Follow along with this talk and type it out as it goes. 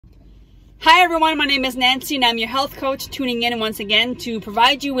Hi everyone, my name is Nancy and I'm your health coach, tuning in once again to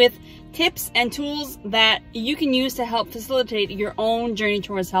provide you with tips and tools that you can use to help facilitate your own journey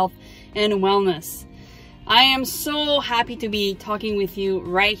towards health and wellness. I am so happy to be talking with you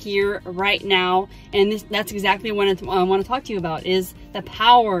right here, right now, and that's exactly what I want to talk to you about, is the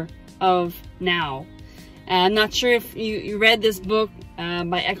power of now. I'm not sure if you read this book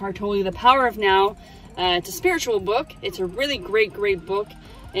by Eckhart Tolle, The Power of Now. It's a spiritual book. It's a really great book.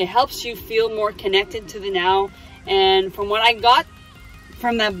 It helps you feel more connected to the now. And from what I got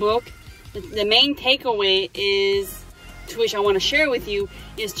from that book, the main takeaway is, to which I want to share with you,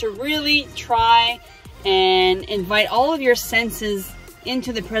 is to really try and invite all of your senses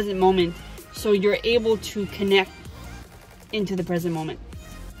into the present moment so you're able to connect into the present moment.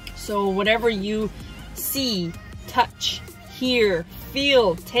 So whatever you see, touch, hear,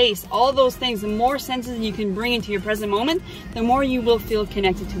 feel, taste, all those things, the more senses you can bring into your present moment, the more you will feel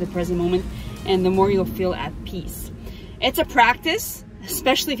connected to the present moment and the more you'll feel at peace. It's a practice,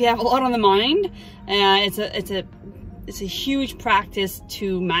 especially if you have a lot on the mind. It's a huge practice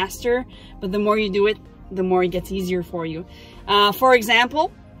to master, but the more you do it, the more it gets easier for you. For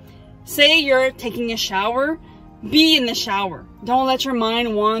example, say you're taking a shower, be in the shower. Don't let your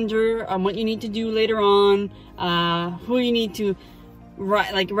mind wander on what you need to do later on, who you need to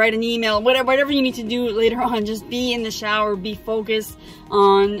write an email, whatever you need to do later on. Just be in the shower, be focused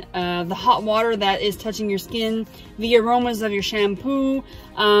on the hot water that is touching your skin, the aromas of your shampoo,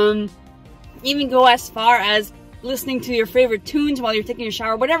 even go as far as listening to your favorite tunes while you're taking a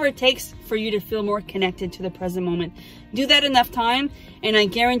shower, whatever it takes for you to feel more connected to the present moment. Do that enough time and I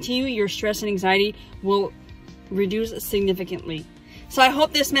guarantee you your stress and anxiety will reduce significantly. So I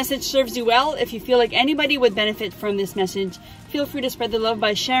hope this message serves you well. If you feel like anybody would benefit from this message, feel free to spread the love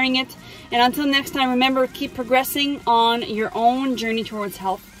by sharing it. And until next time, remember, keep progressing on your own journey towards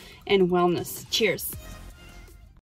health and wellness. Cheers.